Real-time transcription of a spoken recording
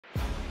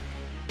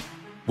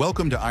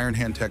Welcome to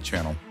IronHand Tech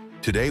Channel.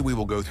 Today we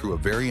will go through a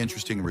very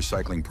interesting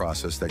recycling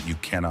process that you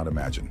cannot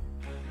imagine.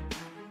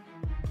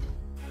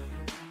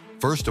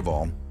 First of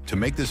all, to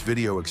make this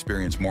video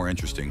experience more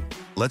interesting,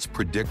 let's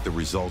predict the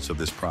results of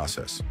this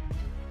process.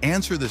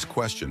 Answer this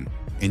question.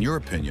 In your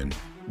opinion,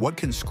 what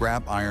can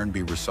scrap iron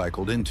be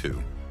recycled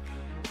into?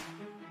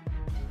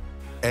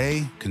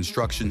 A.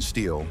 Construction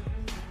steel.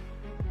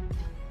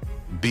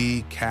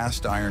 B.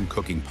 Cast iron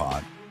cooking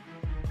pot.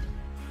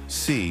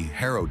 C.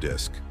 Harrow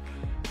disc.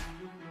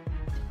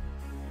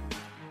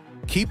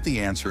 Keep the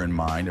answer in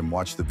mind and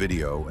watch the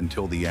video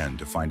until the end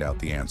to find out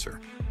the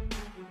answer.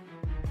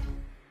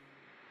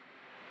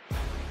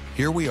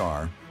 Here we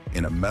are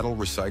in a metal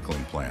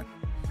recycling plant.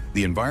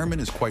 The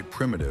environment is quite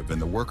primitive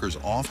and the workers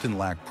often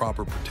lack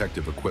proper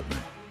protective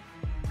equipment.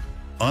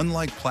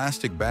 Unlike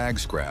plastic bag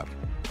scrap,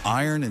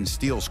 iron and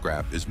steel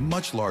scrap is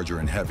much larger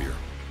and heavier.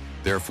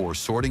 Therefore,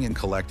 sorting and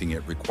collecting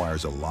it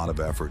requires a lot of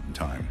effort and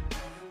time.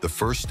 The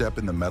first step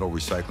in the metal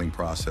recycling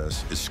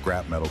process is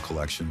scrap metal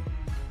collection.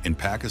 In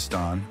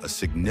Pakistan, a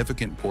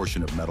significant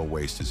portion of metal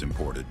waste is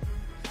imported.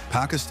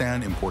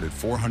 Pakistan imported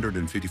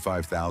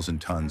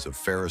 455,000 tons of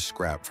ferrous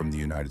scrap from the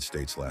United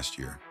States last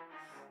year.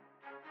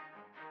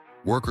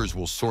 Workers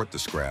will sort the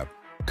scrap,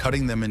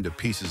 cutting them into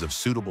pieces of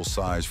suitable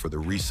size for the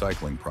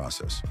recycling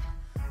process.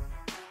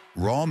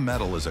 Raw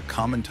metal is a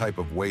common type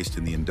of waste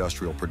in the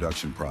industrial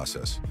production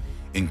process,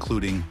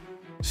 including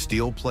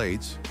steel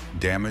plates,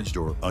 damaged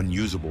or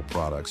unusable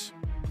products,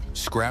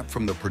 scrap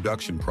from the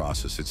production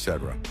process,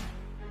 etc.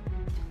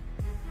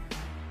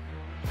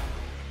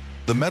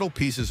 The metal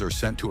pieces are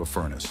sent to a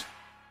furnace.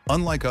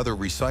 Unlike other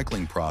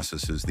recycling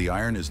processes, the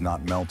iron is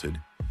not melted.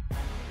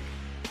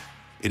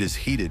 It is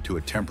heated to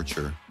a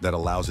temperature that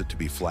allows it to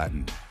be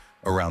flattened,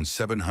 around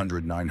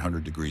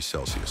 700–900 degrees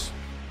Celsius.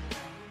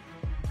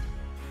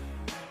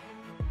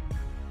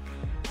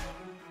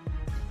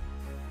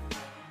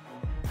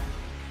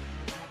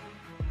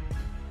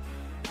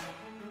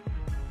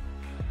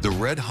 The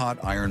red-hot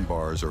iron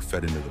bars are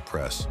fed into the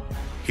press.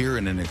 Here,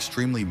 in an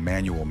extremely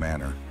manual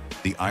manner,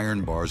 the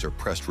iron bars are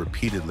pressed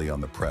repeatedly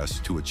on the press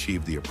to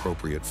achieve the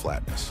appropriate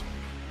flatness.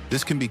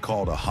 This can be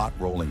called a hot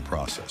rolling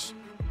process.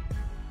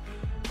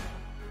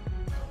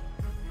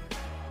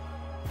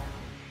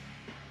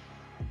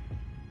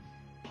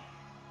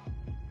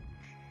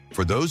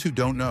 For those who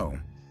don't know,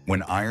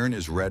 when iron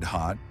is red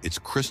hot, its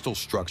crystal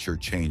structure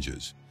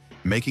changes,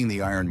 making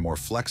the iron more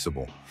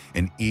flexible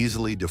and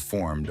easily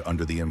deformed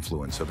under the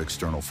influence of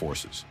external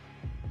forces.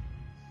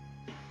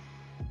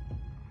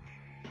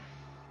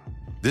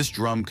 This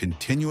drum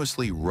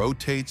continuously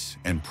rotates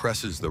and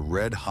presses the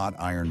red-hot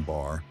iron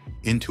bar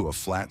into a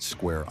flat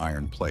square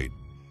iron plate.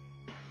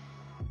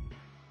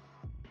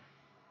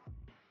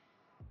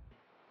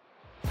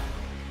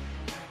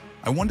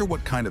 I wonder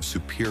what kind of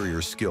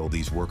superior skill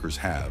these workers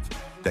have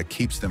that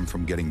keeps them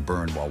from getting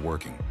burned while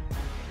working.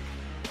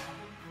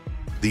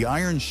 The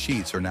iron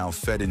sheets are now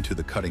fed into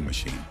the cutting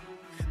machine.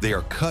 They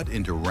are cut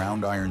into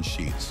round iron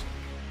sheets.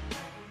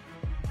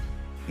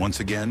 Once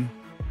again,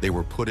 they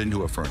were put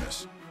into a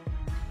furnace.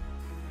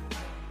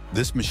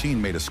 This machine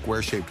made a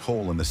square-shaped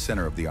hole in the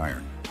center of the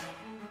iron.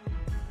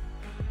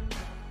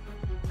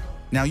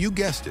 Now you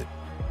guessed it,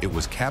 it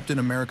was Captain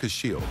America's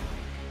shield.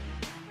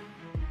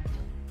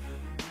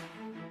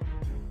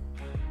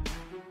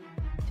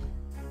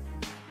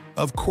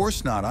 Of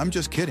course not, I'm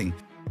just kidding.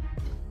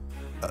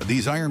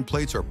 These iron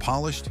plates are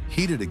polished,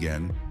 heated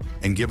again,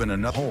 and given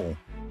another hole,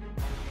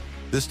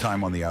 this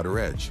time on the outer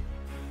edge.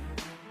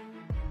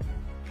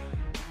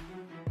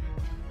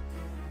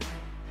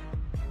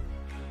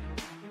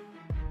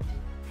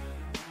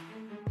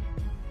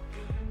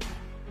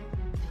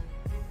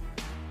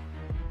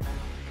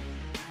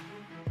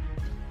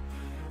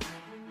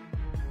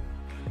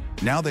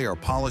 Now they are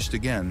polished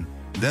again,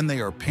 then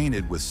they are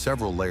painted with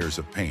several layers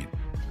of paint.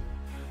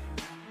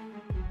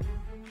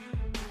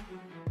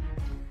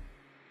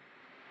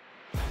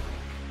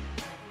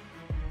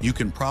 You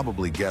can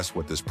probably guess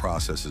what this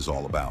process is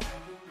all about.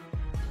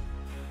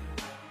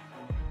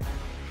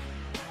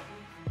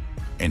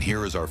 And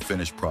here is our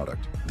finished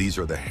product. These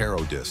are the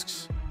Harrow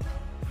discs.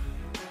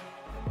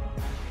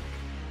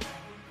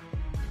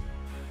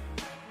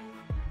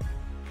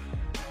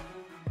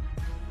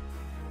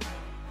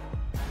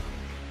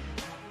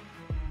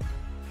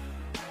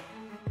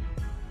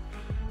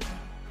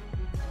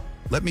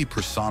 Let me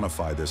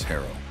personify this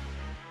Harrow.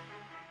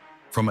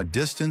 From a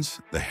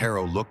distance, the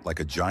Harrow looked like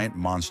a giant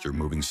monster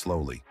moving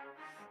slowly.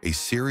 A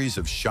series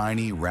of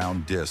shiny,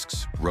 round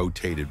discs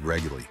rotated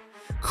regularly,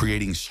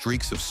 creating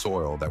streaks of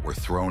soil that were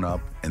thrown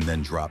up and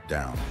then dropped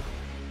down.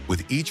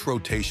 With each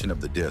rotation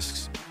of the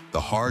discs, the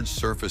hard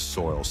surface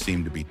soil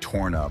seemed to be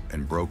torn up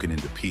and broken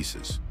into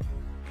pieces.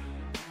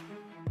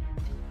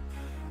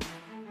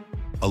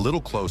 A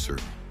little closer,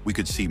 we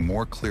could see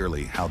more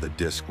clearly how the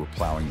discs were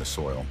plowing the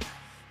soil.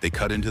 They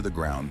cut into the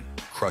ground,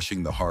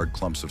 crushing the hard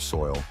clumps of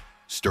soil,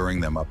 stirring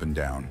them up and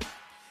down.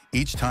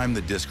 Each time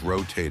the disc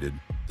rotated,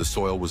 the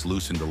soil was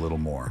loosened a little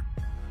more.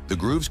 The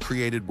grooves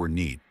created were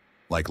neat,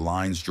 like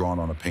lines drawn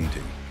on a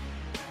painting.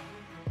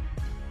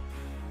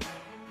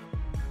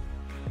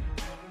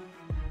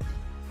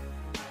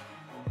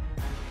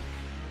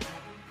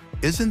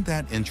 Isn't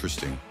that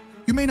interesting?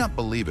 You may not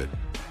believe it,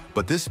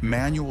 but this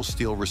manual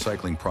steel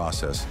recycling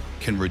process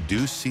can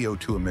reduce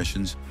CO2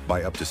 emissions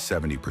by up to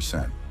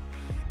 70%.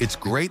 It's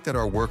great that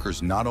our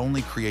workers not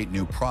only create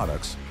new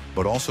products,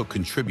 but also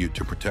contribute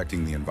to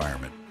protecting the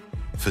environment.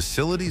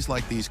 Facilities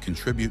like these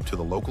contribute to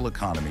the local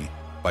economy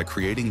by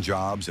creating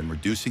jobs and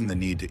reducing the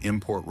need to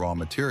import raw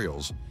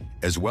materials,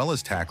 as well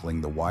as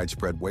tackling the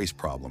widespread waste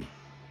problem.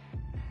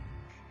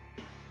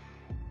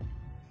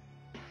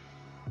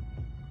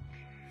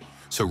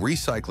 So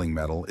recycling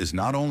metal is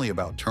not only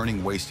about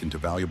turning waste into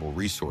valuable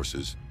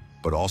resources,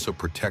 but also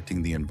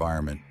protecting the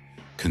environment,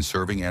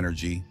 conserving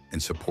energy,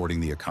 and supporting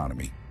the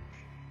economy.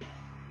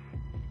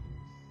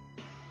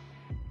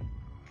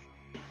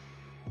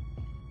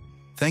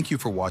 Thank you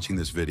for watching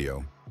this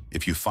video.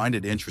 If you find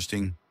it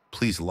interesting,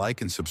 please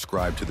like and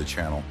subscribe to the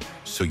channel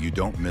so you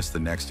don't miss the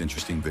next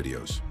interesting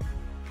videos.